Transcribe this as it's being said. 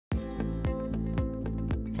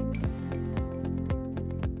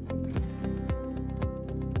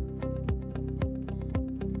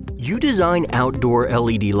You design outdoor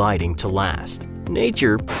LED lighting to last.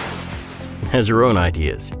 Nature has her own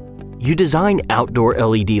ideas. You design outdoor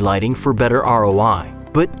LED lighting for better ROI,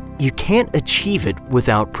 but you can't achieve it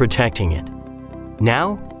without protecting it.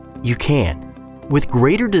 Now, you can, with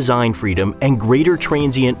greater design freedom and greater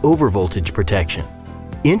transient overvoltage protection.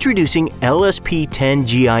 Introducing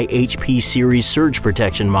LSP10GIHP series surge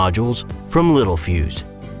protection modules from Littelfuse.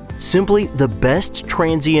 Simply the best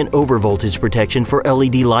transient overvoltage protection for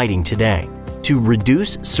LED lighting today, to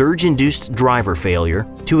reduce surge-induced driver failure,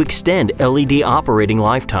 to extend LED operating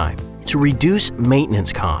lifetime, to reduce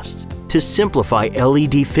maintenance costs, to simplify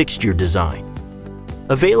LED fixture design.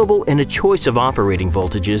 Available in a choice of operating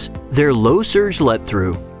voltages, their low surge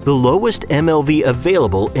let-through, the lowest MLV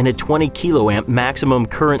available in a 20 kA maximum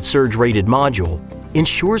current surge rated module,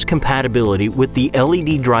 ensures compatibility with the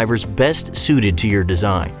LED drivers best suited to your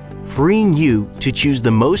design, freeing you to choose the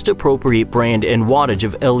most appropriate brand and wattage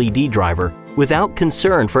of LED driver without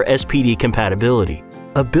concern for SPD compatibility.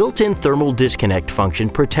 A built-in thermal disconnect function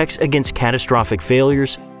protects against catastrophic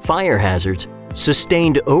failures, fire hazards,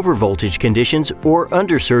 sustained overvoltage conditions, or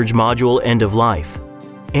undersurge module end of life.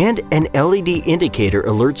 And an LED indicator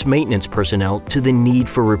alerts maintenance personnel to the need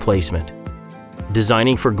for replacement.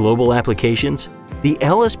 Designing for global applications? The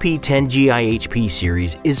LSP10GIHP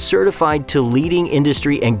series is certified to leading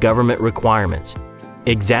industry and government requirements.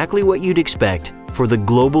 Exactly what you'd expect for the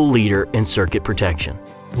global leader in circuit protection,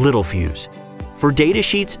 Littelfuse. For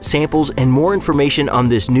datasheets, samples, and more information on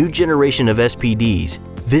this new generation of SPDs,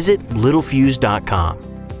 visit littelfuse.com.